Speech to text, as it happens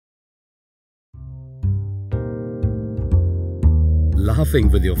Laughing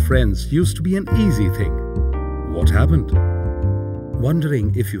with your friends used to be an easy thing. What happened?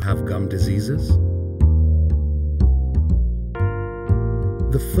 Wondering if you have gum diseases?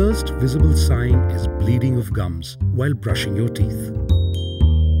 The first visible sign is bleeding of gums while brushing your teeth.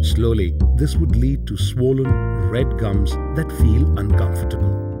 Slowly, this would lead to swollen, red gums that feel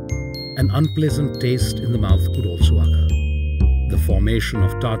uncomfortable. An unpleasant taste in the mouth could also occur. The formation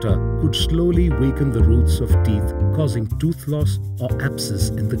of tartar could slowly weaken the roots of teeth, causing tooth loss or abscess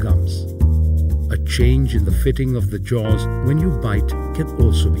in the gums. A change in the fitting of the jaws when you bite can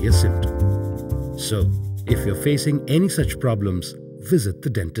also be a symptom. So, if you're facing any such problems, visit the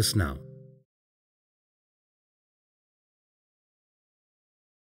dentist now.